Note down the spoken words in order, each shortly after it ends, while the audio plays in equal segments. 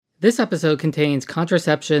This episode contains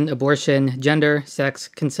contraception, abortion, gender, sex,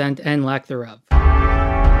 consent, and lack thereof.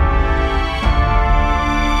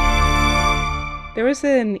 There was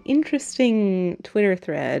an interesting Twitter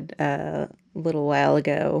thread a little while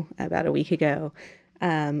ago, about a week ago,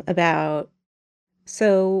 about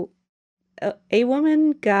a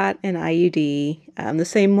woman got an IUD, the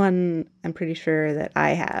same one I'm pretty sure that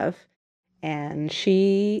I have, and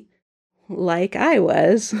she, like I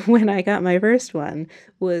was when I got my first one,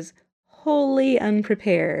 was wholly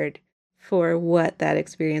unprepared for what that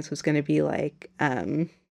experience was going to be like. And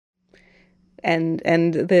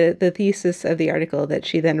the thesis of the article that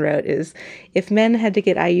she then wrote is, if men had to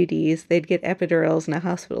get IUDs, they'd get epidurals and a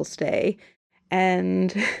hospital stay.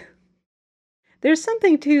 And there's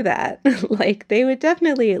something to that. Like, they would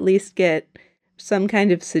definitely at least get some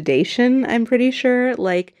kind of sedation, I'm pretty sure.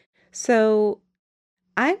 So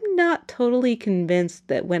I'm not totally convinced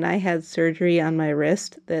that when I had surgery on my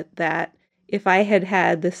wrist, that if I had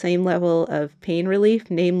had the same level of pain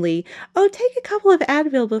relief, namely, oh, take a couple of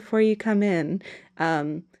Advil before you come in,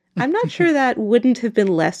 I'm not sure that wouldn't have been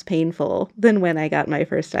less painful than when I got my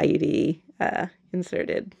first IUD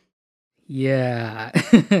inserted. Yeah.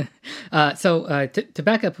 To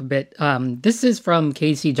back up a bit, this is from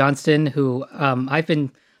Casey Johnston, who I've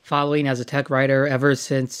been following as a tech writer ever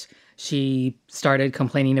since she started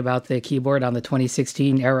complaining about the keyboard on the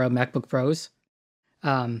 2016 era MacBook Pros.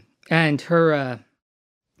 And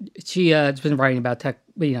she's been writing about tech,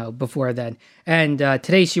 before then. And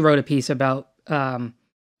today she wrote a piece about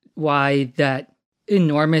why that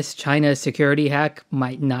enormous China security hack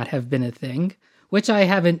might not have been a thing, which I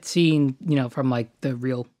haven't seen, from like the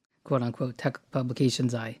real quote unquote tech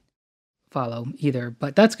publications I follow either.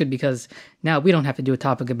 But that's good because now we don't have to do a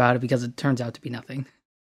topic about it because it turns out to be nothing.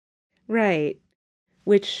 Right.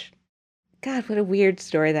 Which, God, what a weird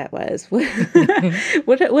story that was. What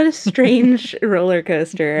a strange roller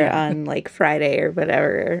coaster on like Friday or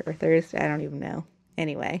whatever, or Thursday, I don't even know.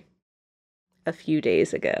 Anyway, a few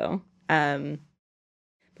days ago. But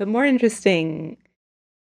more interesting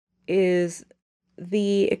is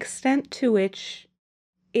the extent to which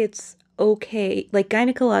it's okay. Like,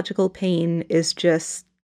 gynecological pain is just,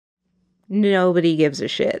 nobody gives a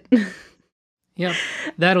shit. Yep.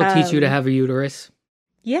 That'll teach you to have a uterus.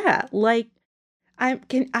 Yeah, like I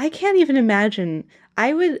can't even imagine.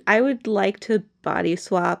 I would like to body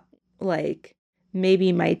swap, like,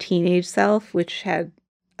 maybe my teenage self, which had,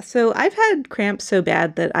 so I've had cramps so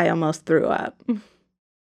bad that I almost threw up.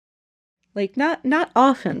 Like, not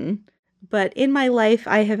often, but in my life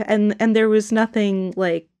I have, and there was nothing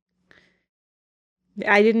like,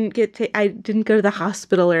 I didn't go to the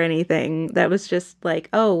hospital or anything. That was just like,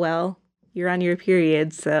 oh well, you're on your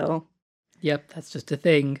period, so yep, that's just a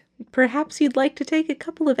thing. Perhaps you'd like to take a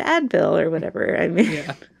couple of Advil or whatever. I mean,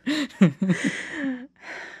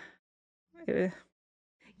 yeah.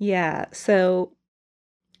 Yeah. So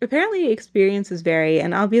apparently experiences vary,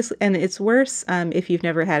 and obviously, and it's worse if you've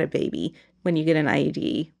never had a baby when you get an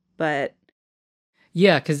IUD. But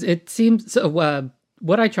yeah, because it seems so.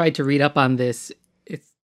 What I tried to read up on this,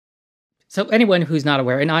 so anyone who's not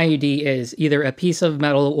aware, an IUD is either a piece of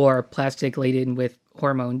metal or plastic laden with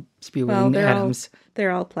hormone spewing atoms.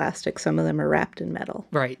 They're all plastic. Some of them are wrapped in metal.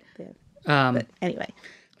 Right. But anyway.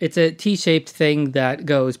 It's a T-shaped thing that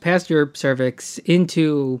goes past your cervix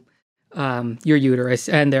into your uterus,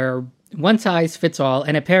 and they're one size fits all.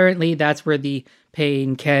 And apparently that's where the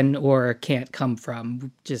pain can or can't come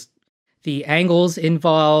from. Just the angles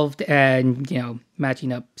involved and,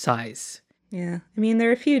 matching up size. Yeah. I mean, there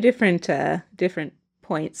are a few different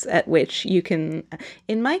points at which you can,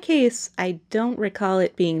 in my case, I don't recall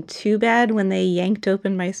it being too bad when they yanked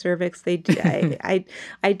open my cervix. I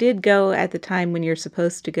did go at the time when you're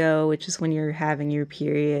supposed to go, which is when you're having your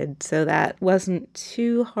period. So that wasn't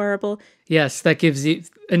too horrible. Yes, that gives you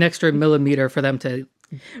an extra millimeter for them to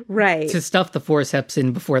stuff the forceps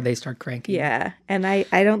in before they start cranking. Yeah. And I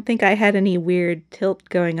don't think I had any weird tilt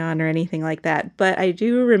going on or anything like that. But I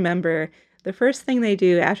do remember the first thing they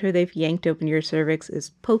do after they've yanked open your cervix is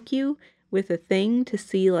poke you with a thing to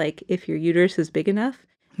see, like, if your uterus is big enough.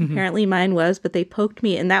 Mm-hmm. Apparently mine was, but they poked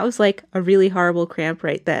me, and that was, like, a really horrible cramp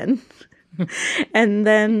right then. And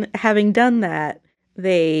then, having done that,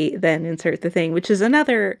 they then insert the thing, which is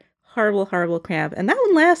another horrible, horrible cramp. And that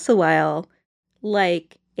one lasts a while,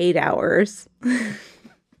 like 8 hours.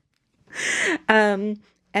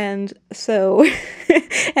 And so,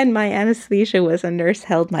 and my anesthesia was a nurse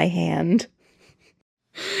held my hand.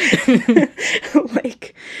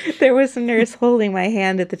 Like, there was a nurse holding my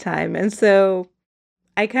hand at the time. And so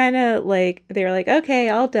I kind of like, they were like, okay,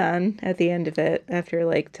 all done at the end of it, after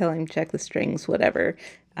like telling check the strings, whatever.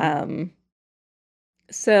 Um,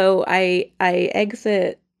 so I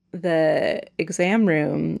exit the exam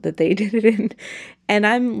room that they did it in, and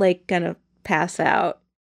I'm like gonna pass out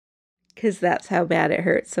because that's how bad it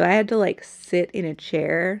hurts. So I had to like sit in a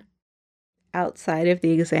chair outside of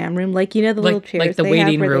the exam room, like the little Like chairs the they have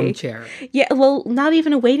waiting where room they, chair. yeah, well, not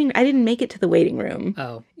even a waiting. I didn't make it to the waiting room.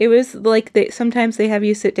 Oh. It was like sometimes they have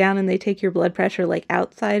you sit down and they take your blood pressure like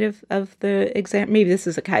outside of the exam. Maybe this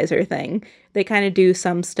is a Kaiser thing. They kind of do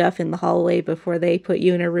some stuff in the hallway before they put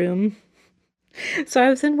you in a room. So I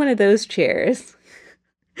was in one of those chairs,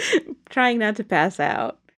 trying not to pass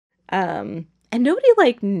out. And nobody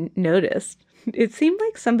like noticed. It seemed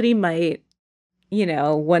like somebody might,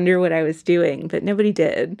 wonder what I was doing, but nobody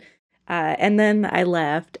did. And then I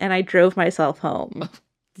left and I drove myself home.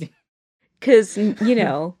 Because,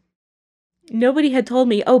 nobody had told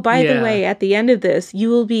me, oh, by the way, at the end of this, you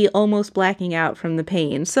will be almost blacking out from the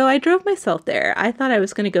pain. So I drove myself there. I thought I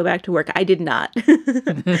was going to go back to work. I did not.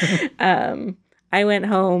 I went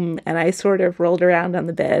home and I sort of rolled around on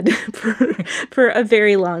the bed for a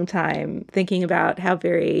very long time, thinking about how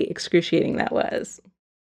very excruciating that was.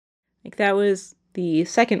 Like, that was the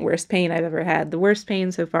second worst pain I've ever had. The worst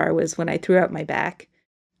pain so far was when I threw out my back.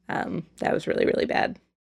 That was really, really bad.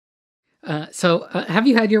 So have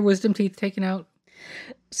you had your wisdom teeth taken out?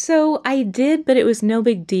 So I did, but it was no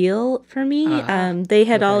big deal for me. They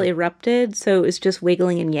had all okay. erupted, so it was just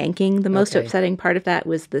wiggling and yanking. The most Okay. upsetting part of that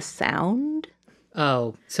was the sound.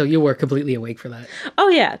 Oh, so you were completely awake for that. Oh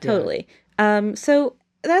yeah, totally. So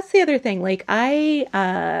that's the other thing. Like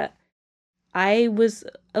I was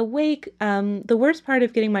awake. The worst part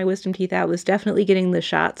of getting my wisdom teeth out was definitely getting the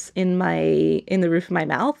shots in the roof of my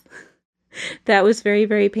mouth. That was very,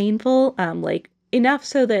 very painful. Like enough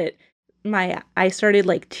so that I started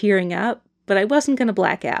like tearing up, but I wasn't gonna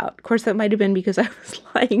black out. Of course, that might have been because I was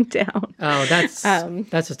lying down. Oh,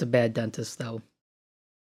 that's just a bad dentist, though.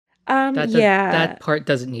 Yeah. That part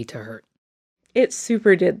doesn't need to hurt. It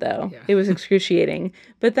super did, though. Yeah. It was excruciating.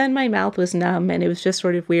 But then my mouth was numb, and it was just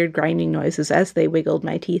sort of weird grinding noises as they wiggled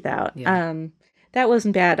my teeth out. Yeah. That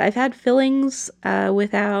wasn't bad. I've had fillings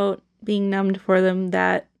without being numbed for them.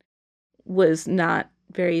 That was not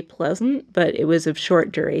very pleasant, but it was of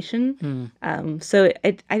short duration. So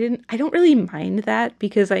I don't really mind that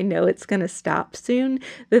because I know it's going to stop soon.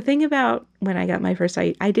 The thing about when I got my first,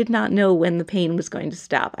 I did not know when the pain was going to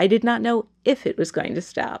stop. I did not know if it was going to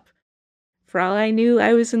stop. For all I knew,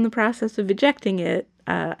 I was in the process of ejecting it.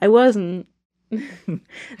 I wasn't.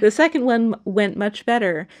 The second one went much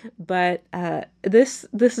better, but this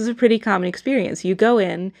is a pretty common experience. You go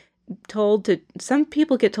in, some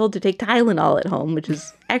people get told to take Tylenol at home, which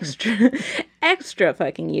is extra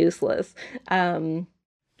fucking useless. I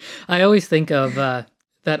always think of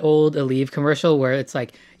that old Aleve commercial where it's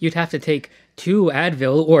like you'd have to take 2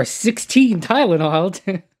 Advil or 16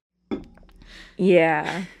 Tylenol.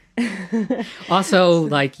 Yeah. Also,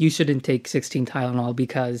 like, you shouldn't take 16 Tylenol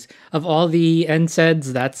because of all the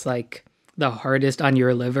NSAIDs, that's like the hardest on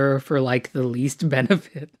your liver for like the least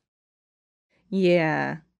benefit.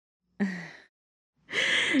 Yeah.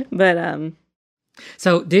 But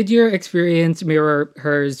so did your experience mirror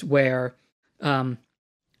hers where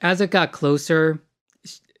as it got closer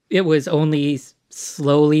it was only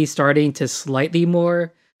slowly starting to slightly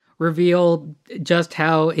more reveal just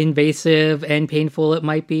how invasive and painful it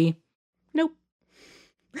might be? Nope.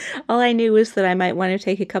 All I knew was that I might want to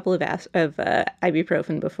take a couple of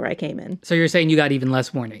ibuprofen before I came in. So you're saying you got even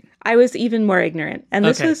less warning? I was even more ignorant. And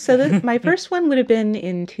this was my first one would have been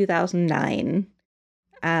in 2009.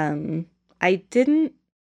 I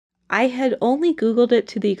had only Googled it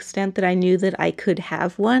to the extent that I knew that I could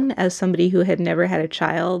have one as somebody who had never had a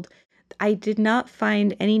child. I did not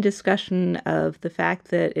find any discussion of the fact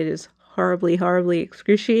that it is horribly, horribly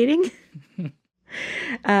excruciating.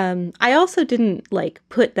 I also didn't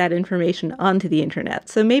put that information onto the internet.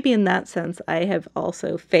 So maybe in that sense, I have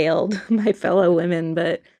also failed my fellow women,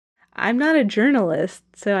 but I'm not a journalist,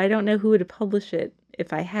 so I don't know who would publish it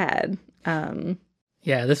if I had.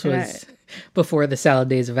 Yeah, this was before the salad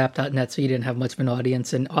days of app.net, so you didn't have much of an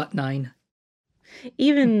audience in '09.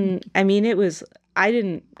 I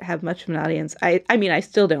didn't have much of an audience. I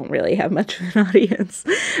still don't really have much of an audience,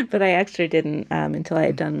 but I actually didn't until I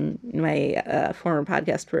had done my former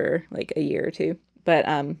podcast for like a year or two. But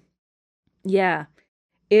yeah,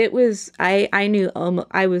 it was. I knew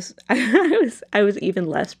I was I was even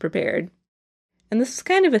less prepared, and this is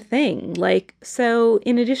kind of a thing. So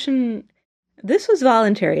in addition, this was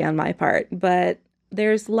voluntary on my part, but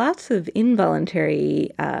there's lots of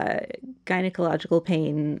involuntary gynecological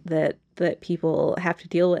pain that people have to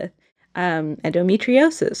deal with.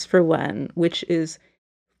 Endometriosis, for one, which is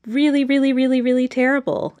really, really, really, really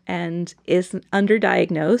terrible and is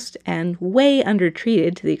underdiagnosed and way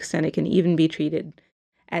undertreated to the extent it can even be treated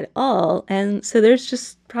at all. And so there's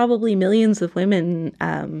just probably millions of women,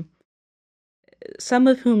 some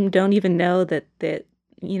of whom don't even know that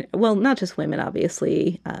well, not just women,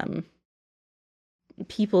 obviously,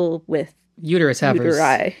 people with Uterus havers.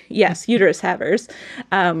 uteri, yes, uterus havers,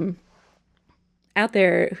 out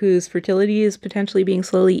there whose fertility is potentially being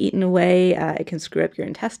slowly eaten away. It can screw up your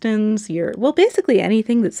intestines, basically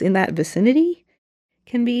anything that's in that vicinity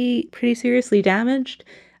can be pretty seriously damaged.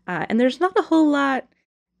 And there's not a whole lot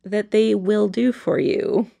that they will do for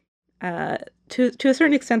you. To a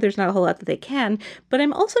certain extent, there's not a whole lot that they can, but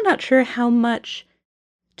I'm also not sure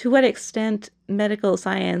to what extent medical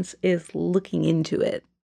science is looking into it.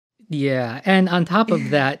 Yeah, and on top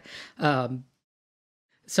of that,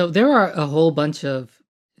 so there are a whole bunch of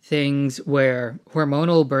things where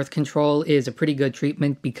hormonal birth control is a pretty good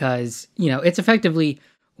treatment because, it's effectively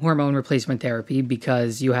hormone replacement therapy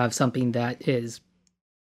because you have something that is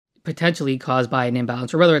potentially caused by an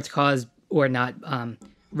imbalance, or whether it's caused or not,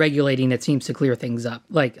 regulating it seems to clear things up.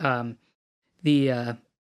 Like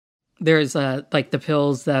there's like the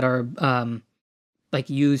pills that are like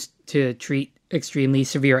used to treat extremely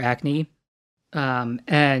severe acne,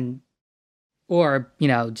 and or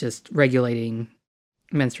just regulating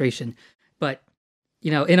menstruation. But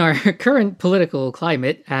in our current political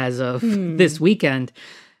climate as of this weekend,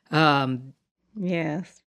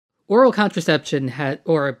 yes, oral contraception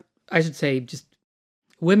or I should say just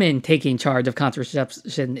women taking charge of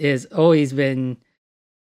contraception is always been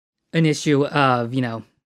an issue of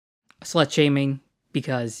slut shaming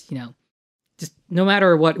because just no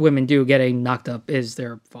matter what women do, getting knocked up is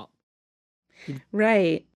their fault.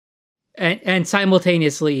 Right. And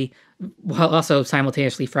simultaneously, while also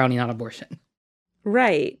simultaneously frowning on abortion.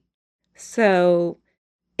 Right. So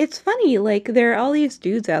it's funny, like there are all these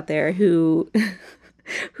dudes out there who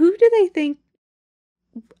who do they think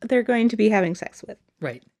they're going to be having sex with?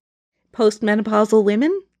 Right. Postmenopausal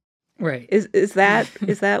women? Right. Is that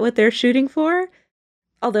what they're shooting for?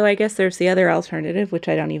 Although I guess there's the other alternative, which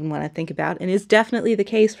I don't even want to think about, and is definitely the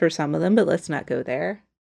case for some of them, but let's not go there.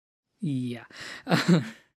 Yeah.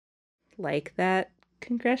 Like that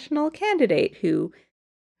congressional candidate who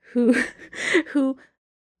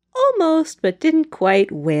almost but didn't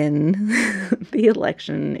quite win the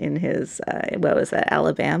election in his what was that,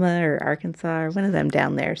 Alabama or Arkansas or one of them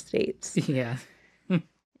down there states. Yeah.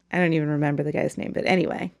 I don't even remember the guy's name, but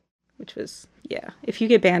anyway, which was, yeah, if you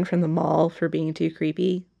get banned from the mall for being too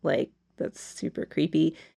creepy, like that's super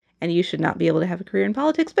creepy, and you should not be able to have a career in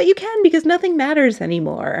politics, but you can because nothing matters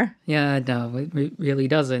anymore. Yeah, no, it really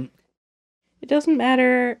doesn't. It doesn't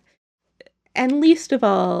matter, and least of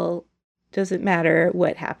all does it matter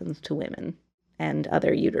what happens to women and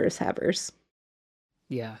other uterus havers.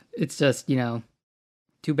 Yeah, it's just,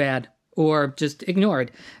 too bad. Or just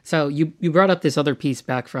ignored. So you brought up this other piece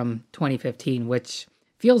back from 2015, which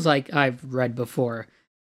feels like I've read before.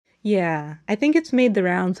 Yeah, I think it's made the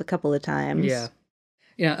rounds a couple of times. Yeah.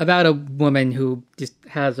 About a woman who just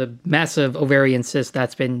has a massive ovarian cyst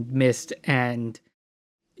that's been missed, and,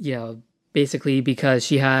 basically because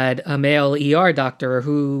she had a male ER doctor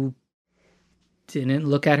who didn't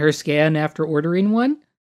look at her scan after ordering one.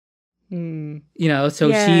 So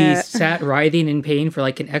Yeah. she sat writhing in pain for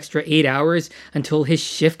like an extra 8 hours until his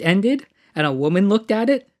shift ended, and a woman looked at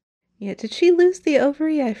it. Yeah, did she lose the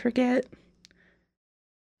ovary? I forget.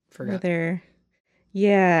 Forgot.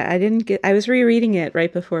 Yeah, I was rereading it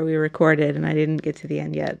right before we recorded and I didn't get to the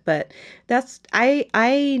end yet, but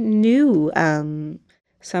I knew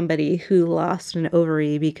somebody who lost an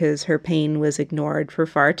ovary because her pain was ignored for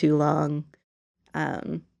far too long.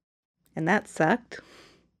 And that sucked.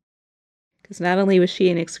 Because not only was she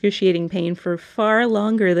in excruciating pain for far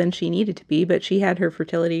longer than she needed to be, but she had her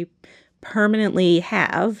fertility permanently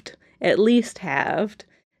halved, at least halved,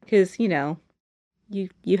 because, you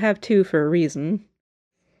have two for a reason.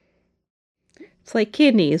 It's like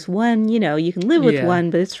kidneys. One, you can live with one,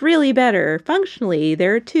 but it's really better. Functionally,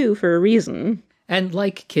 there are two for a reason. And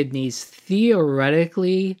like kidneys,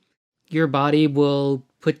 theoretically, your body will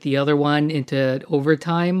put the other one into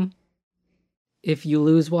overtime if you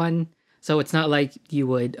lose one. So it's not like you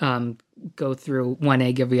would go through one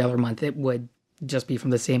egg every other month. It would just be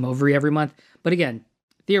from the same ovary every month. But again,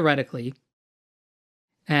 theoretically.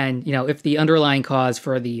 And, if the underlying cause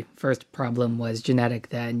for the first problem was genetic,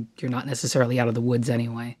 then you're not necessarily out of the woods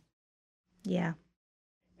anyway. Yeah.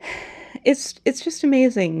 It's just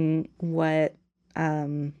amazing what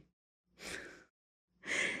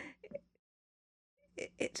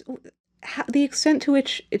it's how, the extent to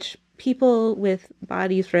which people with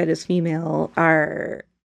bodies read as female are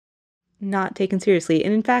not taken seriously.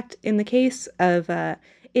 And in fact, in the case of,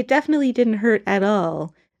 it definitely didn't hurt at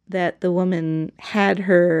all that the woman had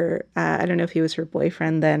her, I don't know if he was her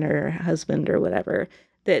boyfriend then or husband or whatever,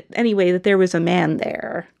 that anyway, that there was a man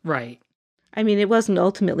there. Right. I mean, it wasn't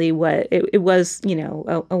ultimately what, it was, you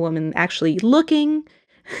know, a woman actually looking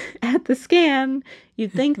at the scan.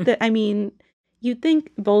 You'd think that, I mean, you'd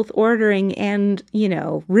think both ordering and, you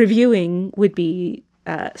know, reviewing would be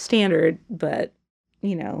standard, but,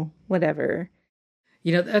 you know, whatever.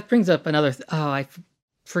 You know, that brings up another, I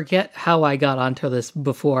forget how I got onto this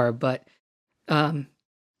before, but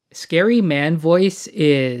scary man voice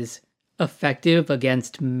is effective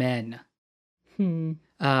against men.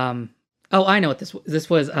 Oh, I know what this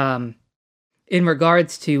was. In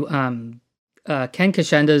regards to Ken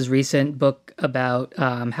Kashenda's recent book about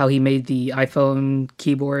how he made the iPhone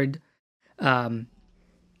keyboard.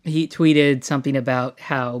 He tweeted something about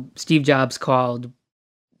how Steve Jobs called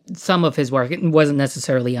some of his work, it wasn't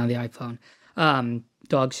necessarily on the iPhone,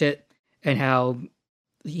 dog shit, and how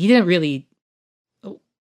he didn't really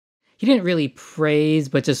praise,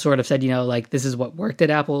 but just sort of said, you know, like, this is what worked at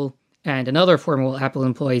Apple. And another former Apple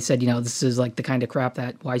employee said, you know, this is like the kind of crap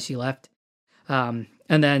that why she left. And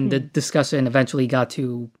then the discussion eventually got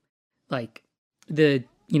to like the,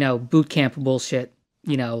 you know, boot camp bullshit,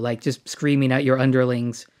 you know, like just screaming at your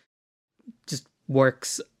underlings just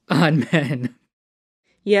works on men.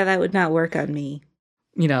 Yeah, that would not work on me.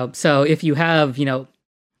 You know, so if you have, you know,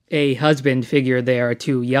 a husband figure there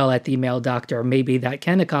to yell at the male doctor, maybe that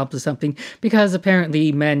can accomplish something, because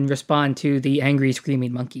apparently men respond to the angry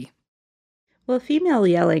screaming monkey. Well, female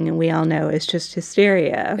yelling, and we all know, is just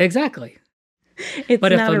hysteria. Exactly. It's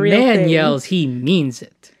but if not a real man thing. yells, he means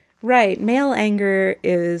it. Right. Male anger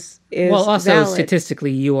is well, also valid.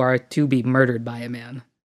 Statistically, you are to be murdered by a man.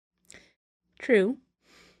 True.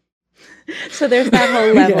 So there's that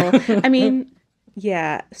whole level. Yeah. I mean,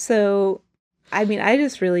 yeah. So, I mean, I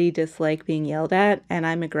just really dislike being yelled at, and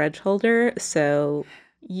I'm a grudge holder. So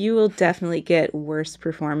you will definitely get worse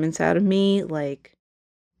performance out of me, like,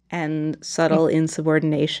 and subtle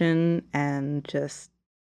insubordination, and just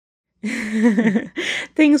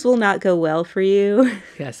things will not go well for you.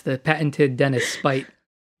 Yes, the patented Dennis spite.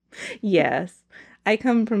 Yes. I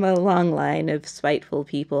come from a long line of spiteful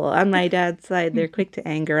people. On my dad's side, they're quick to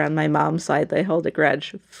anger. On my mom's side, they hold a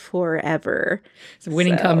grudge forever. It's a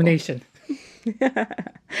winning combination.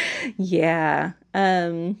 Yeah.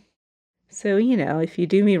 So, you know, if you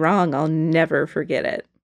do me wrong, I'll never forget it.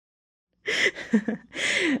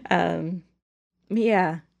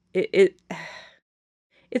 Yeah.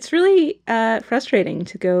 It's really frustrating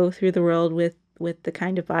to go through the world with the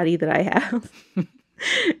kind of body that I have.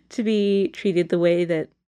 To be treated the way that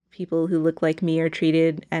people who look like me are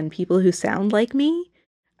treated, and people who sound like me.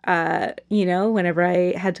 You know, whenever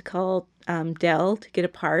I had to call Dell to get a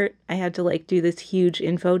part, I had to like do this huge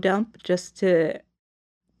info dump just to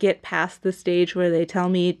get past the stage where they tell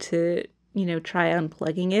me to, you know, try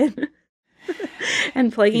unplugging it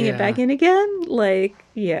and plugging it back in again. Like,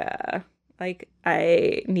 yeah. Like,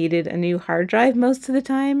 I needed a new hard drive most of the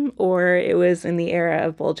time, or it was in the era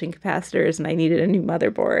of bulging capacitors and I needed a new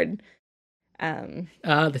motherboard. The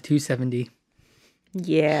 270.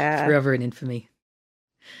 Yeah. Forever in infamy.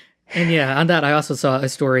 And yeah, on that, I also saw a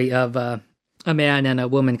story of a man and a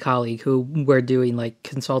woman colleague who were doing like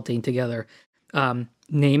consulting together,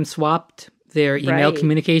 name swapped their email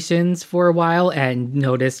communications for a while and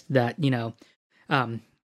noticed that, you know,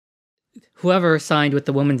 whoever signed with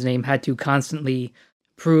the woman's name had to constantly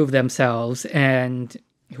prove themselves, and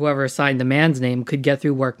whoever signed the man's name could get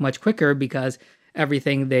through work much quicker because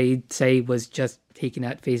everything they say was just taken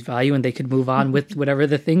at face value and they could move on with whatever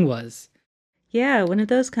the thing was. Yeah, one of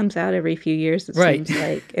those comes out every few years, it seems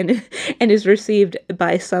like, and is received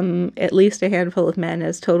by at least a handful of men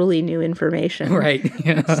as totally new information. Right.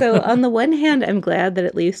 Yeah. So on the one hand, I'm glad that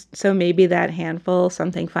at least, so maybe that handful,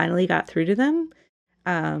 something finally got through to them.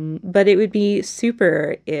 But it would be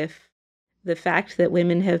super if the fact that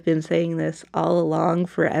women have been saying this all along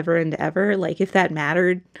forever and ever, like if that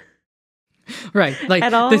mattered. Right. Like,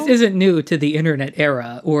 this isn't new to the internet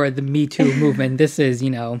era or the Me Too movement. This is, you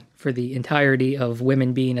know, for the entirety of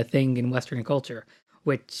women being a thing in Western culture,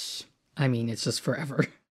 which, I mean, it's just forever.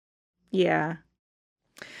 Yeah.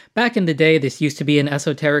 Back in the day, this used to be an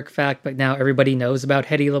esoteric fact, but now everybody knows about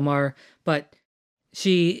Hedy Lamarr. But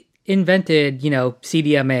she invented, you know,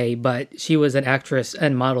 CDMA, but she was an actress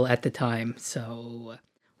and model at the time, so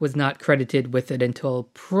was not credited with it until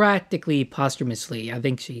practically posthumously. I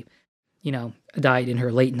think she, you know, died in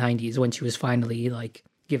her late 90s when she was finally, like,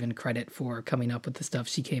 given credit for coming up with the stuff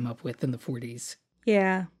she came up with in the 40s.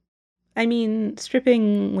 Yeah. I mean,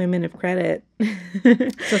 stripping women of credit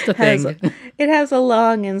Just a thing. It has a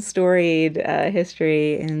long and storied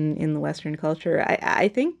history in the Western culture. I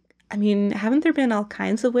think, I mean, haven't there been all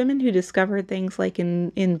kinds of women who discovered things like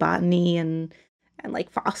in botany and like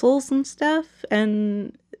fossils and stuff?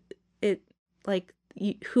 And it like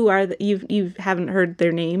you haven't heard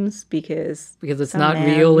their names because it's not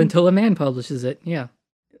real until a man publishes it. Yeah,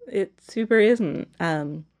 it super isn't.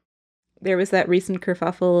 There was that recent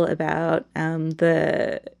kerfuffle about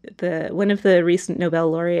the one of the recent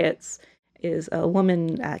Nobel laureates is a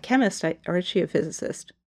woman chemist, or is she a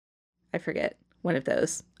physicist? I forget. One of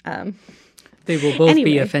those. They will both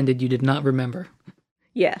be offended you did not remember.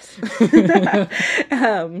 Yes.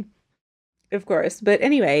 Of course. But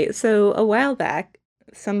anyway, so a while back,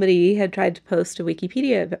 somebody had tried to post a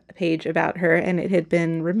Wikipedia page about her, and it had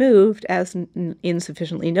been removed as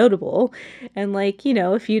insufficiently notable. And like, you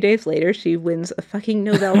know, a few days later, she wins a fucking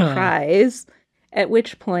Nobel Prize, at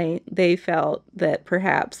which point they felt that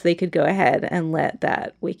perhaps they could go ahead and let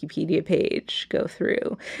that Wikipedia page go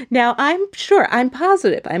through. Now, I'm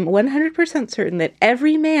positive, I'm 100% certain that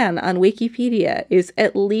every man on Wikipedia is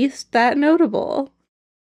at least that notable.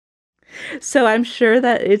 So I'm sure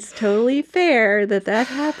that it's totally fair that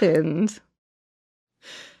happened.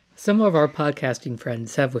 Some of our podcasting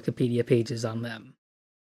friends have Wikipedia pages on them.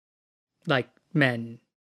 Like men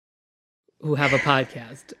who have a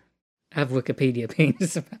podcast have Wikipedia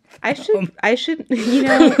pages about them. I should, you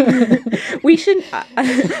know, we should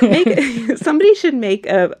somebody should make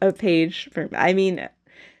a page for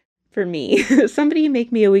me. Somebody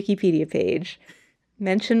make me a Wikipedia page.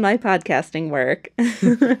 Mention my podcasting work.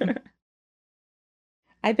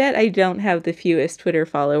 I bet I don't have the fewest Twitter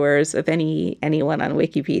followers of anyone on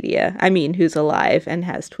Wikipedia. I mean, who's alive and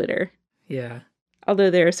has Twitter. Yeah.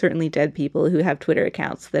 Although there are certainly dead people who have Twitter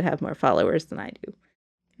accounts that have more followers than I do.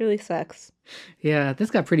 It really sucks. Yeah,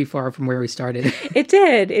 this got pretty far from where we started. It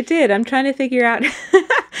did. I'm trying to figure out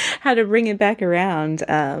how to bring it back around.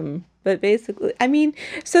 But basically, I mean,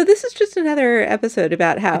 so this is just another episode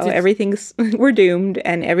about how we're doomed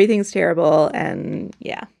and everything's terrible and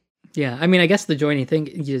yeah. Yeah, I mean, I guess the joining thing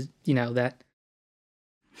is, you know, that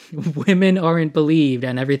women aren't believed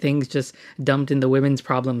and everything's just dumped in the women's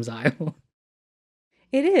problems aisle.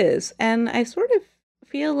 It is, and I sort of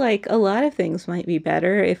feel like a lot of things might be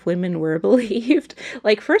better if women were believed.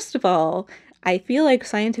 Like, first of all, I feel like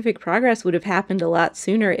scientific progress would have happened a lot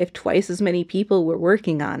sooner if twice as many people were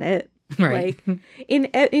working on it. Right. Like,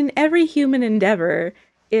 in every human endeavor,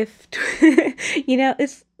 if, you know,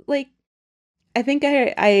 it's like, I think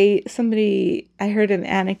I heard an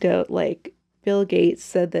anecdote, like Bill Gates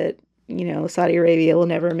said that, you know, Saudi Arabia will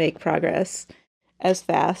never make progress as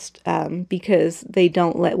fast because they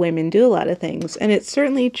don't let women do a lot of things. And it's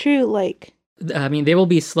certainly true, like... I mean, they will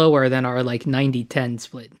be slower than our, like, 90-10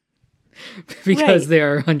 split. Because they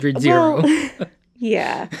are 100-0. Well,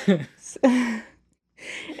 yeah.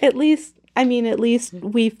 At least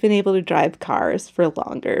we've been able to drive cars for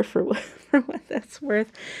longer, for what that's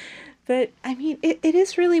worth. But, I mean, it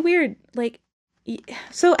is really weird. Like,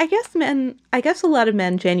 so I guess a lot of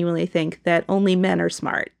men genuinely think that only men are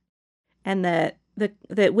smart. And that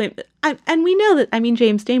women, and we know that, I mean,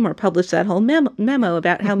 James Damore published that whole memo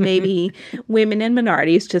about how maybe women and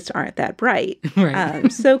minorities just aren't that bright.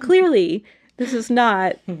 Right. So clearly, this is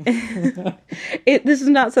not, this is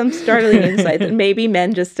not some startling insight that maybe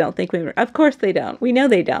men just don't think women, of course they don't. We know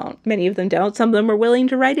they don't. Many of them don't. Some of them are willing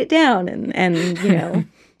to write it down and you know,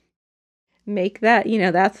 make that, you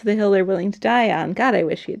know, that's the hill they're willing to die on. God, I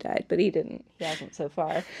wish he had died, but he didn't. He hasn't so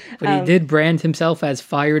far. But he did brand himself as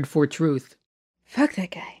fired for truth. Fuck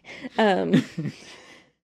that guy. I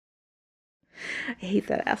hate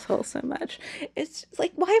that asshole so much. It's just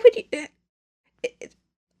like, why would you...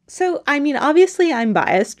 So, I mean, obviously I'm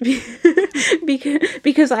biased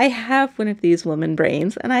because I have one of these woman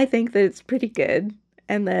brains, and I think that it's pretty good,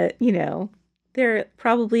 and that, you know, there are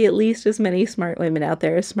probably at least as many smart women out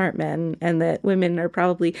there as smart men, and that women are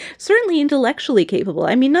probably certainly intellectually capable.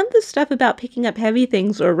 I mean, none of this stuff about picking up heavy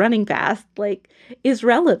things or running fast, like, is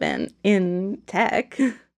relevant in tech.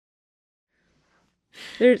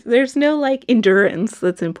 There's no, like, endurance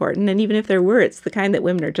that's important, and even if there were, it's the kind that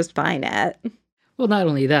women are just fine at. Well, not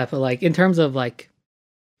only that, but, like, in terms of, like,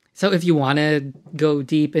 so if you want to go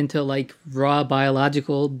deep into, like, raw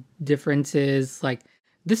biological differences, like,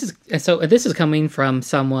 this is coming from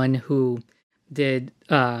someone who did,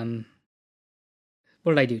 what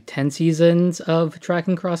did I do, 10 seasons of track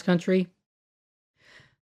and cross country?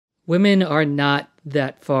 Women are not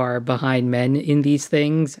that far behind men in these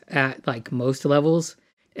things at, like, most levels.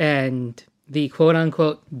 And the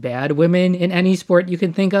quote-unquote bad women in any sport you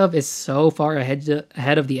can think of is so far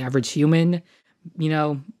ahead of the average human,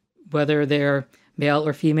 whether they're male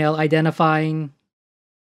or female identifying.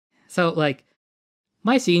 So, like,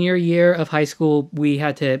 my senior year of high school, we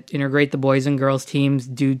had to integrate the boys and girls teams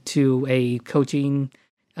due to a coaching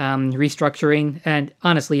restructuring. And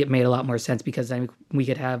honestly, it made a lot more sense because then we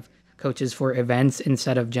could have coaches for events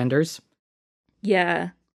instead of genders. Yeah.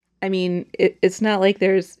 I mean, it's not like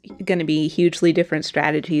there's going to be hugely different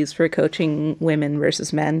strategies for coaching women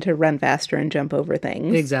versus men to run faster and jump over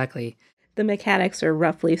things. Exactly. The mechanics are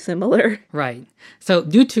roughly similar. Right. So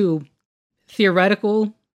due to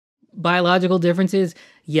theoretical biological differences,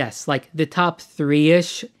 yes, like the top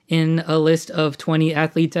 3-ish in a list of 20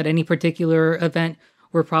 athletes at any particular event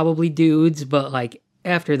were probably dudes, but like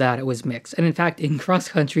after that it was mixed. And in fact, in cross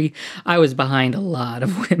country, I was behind a lot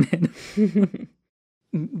of women.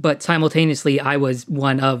 But simultaneously, I was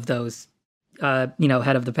one of those, head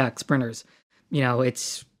of the pack sprinters.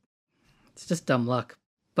 It's just dumb luck.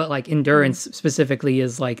 But like endurance specifically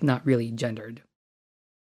is like not really gendered.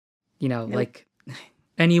 Nope. Like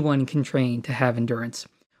anyone can train to have endurance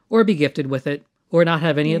or be gifted with it or not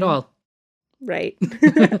have any at all. Right.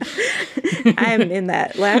 I'm in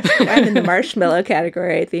I'm in the marshmallow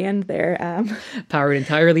category at the end there. Powered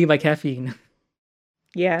entirely by caffeine.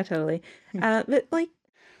 Yeah, totally. But like,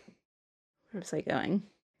 where was I going?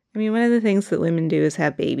 I mean, one of the things that women do is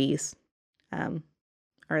have babies.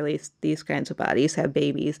 Or at least these kinds of bodies have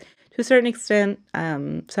babies. To a certain extent,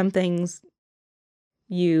 some things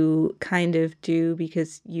you kind of do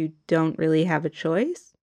because you don't really have a choice.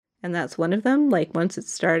 And that's one of them. Like, once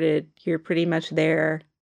it's started, you're pretty much there.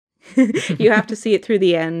 You have to see it through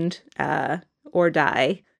the end or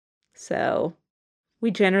die. So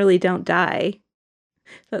we generally don't die.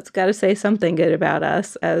 That's got to say something good about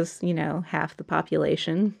us as, half the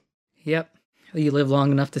population. Yep. You live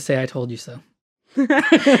long enough to say I told you so.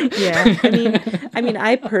 Yeah. I mean,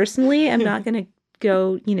 I personally am not going to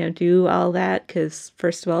go, do all that because,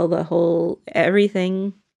 first of all,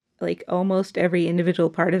 everything, like almost every individual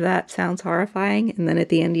part of that sounds horrifying. And then at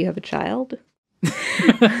the end, you have a child,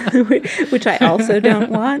 which I also don't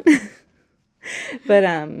want.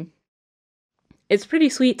 But, it's pretty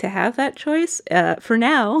sweet to have that choice for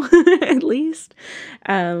now, at least.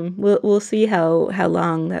 We'll see how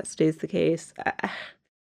long that stays the case.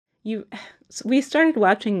 We started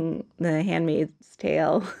watching The Handmaid's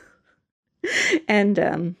Tale,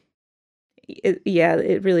 and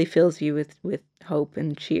it really fills you with hope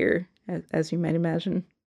and cheer, as you might imagine.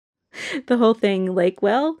 The whole thing, like,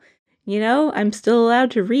 well, I'm still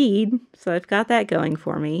allowed to read, so I've got that going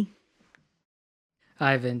for me.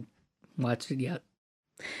 I haven't watched it yet.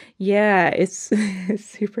 Yeah, it's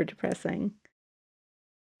super depressing.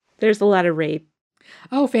 There's a lot of rape.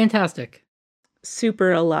 Oh, fantastic.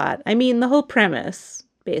 Super a lot. I mean, the whole premise,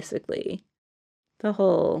 basically. The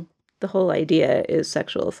whole idea is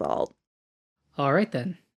sexual assault. All right,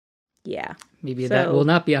 then. Yeah. Maybe that will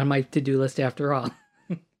not be on my to-do list after all.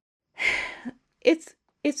 It's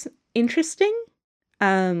interesting.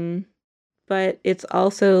 But it's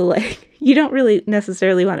also like you don't really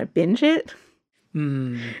necessarily want to binge it.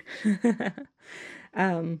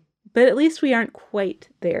 But at least we aren't quite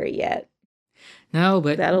there yet. No,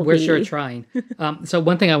 but we're sure trying. So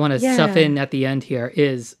one thing I want to stuff in at the end here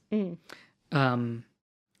is, right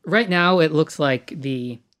now it looks like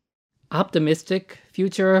the optimistic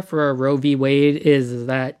future for Roe v. Wade is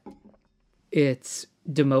that it's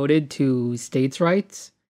demoted to states'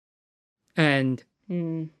 rights. And,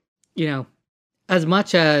 as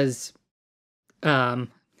much as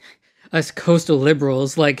us coastal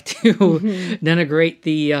liberals like to denigrate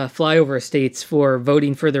the flyover states for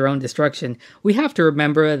voting for their own destruction, we have to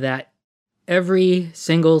remember that every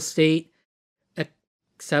single state,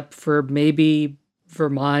 except for maybe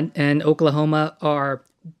Vermont and Oklahoma, are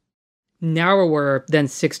narrower than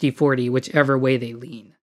 60-40, whichever way they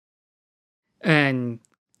lean. And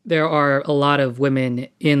there are a lot of women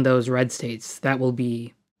in those red states that will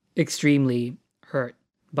be extremely hurt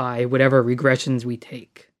by whatever regressions we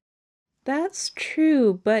take. That's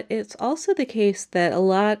true, but it's also the case that a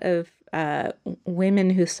lot of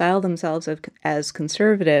women who style themselves as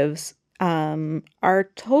conservatives are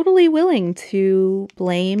totally willing to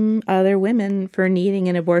blame other women for needing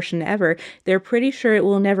an abortion ever. They're pretty sure it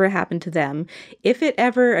will never happen to them. If it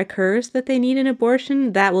ever occurs that they need an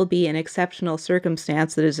abortion, that will be an exceptional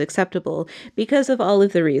circumstance that is acceptable because of all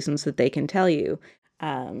of the reasons that they can tell you.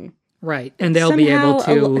 Right, and they'll be able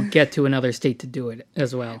to get to another state to do it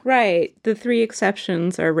as well. Right. The three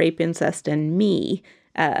exceptions are rape, incest, and me.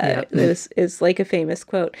 Yeah. Is like a famous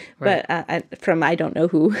quote, Right. but from I don't know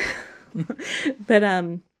who.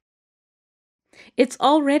 But it's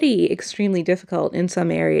already extremely difficult in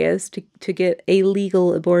some areas to get a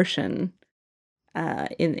legal abortion.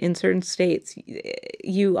 In certain states,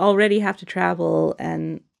 you already have to travel,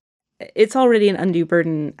 and it's already an undue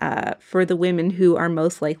burden for the women who are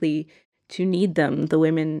most likely to need them. The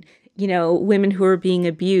women, women who are being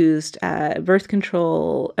abused. Birth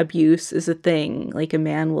control abuse is a thing. Like a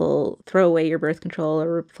man will throw away your birth control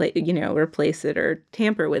or replace it or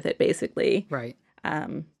tamper with it, basically, Right.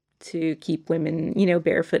 to keep women,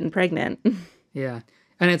 barefoot and pregnant. Yeah.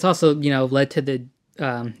 And it's also, led to the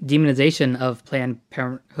demonization of Planned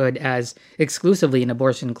Parenthood as exclusively an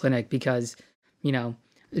abortion clinic because, you know,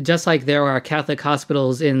 just like there are Catholic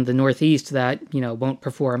hospitals in the Northeast that, won't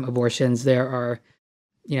perform abortions, there are,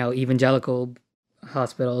 evangelical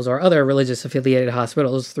hospitals or other religious affiliated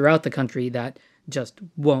hospitals throughout the country that just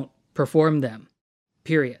won't perform them,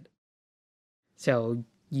 period. So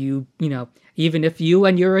even if you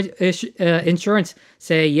and your insurance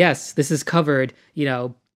say, yes, this is covered,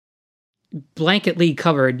 blanketly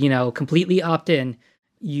covered, completely opt in,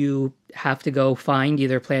 you have to go find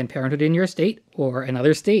either Planned Parenthood in your state or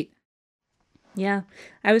another state. Yeah.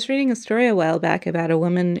 I was reading a story a while back about a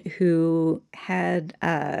woman who had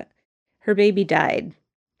her baby died,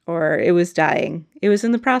 or it was dying. It was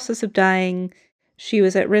in the process of dying. She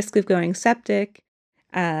was at risk of going septic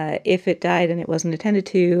if it died and it wasn't attended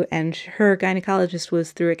to. And her gynecologist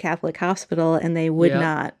was through a Catholic hospital, and they would Yep.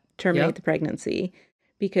 not terminate Yep. the pregnancy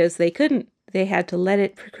because they couldn't. They had to let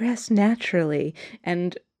it progress naturally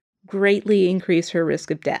and greatly increase her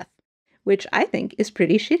risk of death, which I think is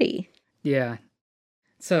pretty shitty. Yeah.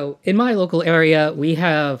 So in my local area, we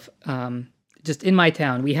have, just in my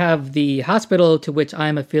town, we have the hospital to which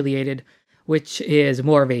I'm affiliated, which is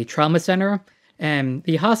more of a trauma center, and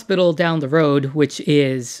the hospital down the road, which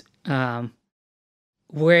is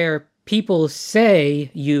where people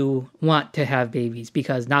say you want to have babies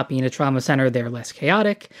because not being a trauma center, they're less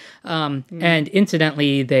chaotic. And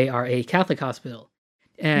incidentally, they are a Catholic hospital.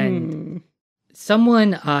 And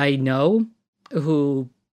someone I know who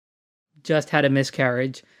just had a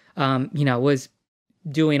miscarriage, was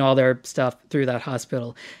doing all their stuff through that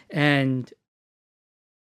hospital. And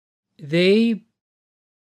they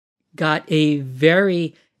got a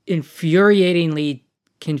very infuriatingly,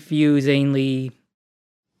 confusingly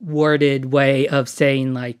worded way of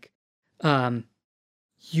saying, like,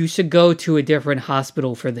 you should go to a different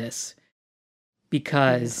hospital for this.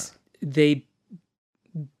 Because they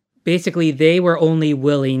were only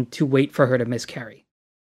willing to wait for her to miscarry.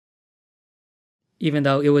 Even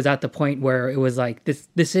though it was at the point where it was like,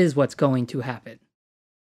 this is what's going to happen.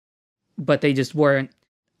 But they just weren't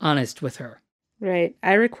honest with her. Right.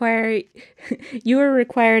 You are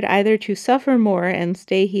required either to suffer more and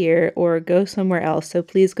stay here or go somewhere else, so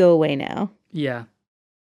please go away now. Yeah.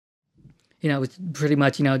 It's pretty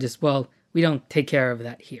much, just, well, we don't take care of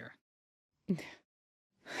that here.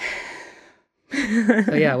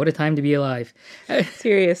 So yeah, what a time to be alive.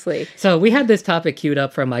 Seriously. So we had this topic queued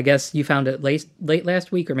up from, I guess you found it late last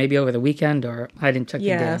week or maybe over the weekend, or I didn't check the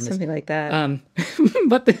date on this. Something like that.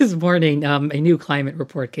 But this morning, a new climate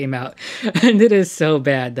report came out, and it is so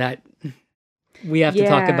bad that we have to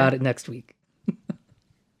talk about it next week.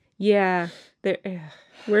 Yeah,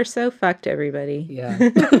 we're so fucked, everybody. Yeah.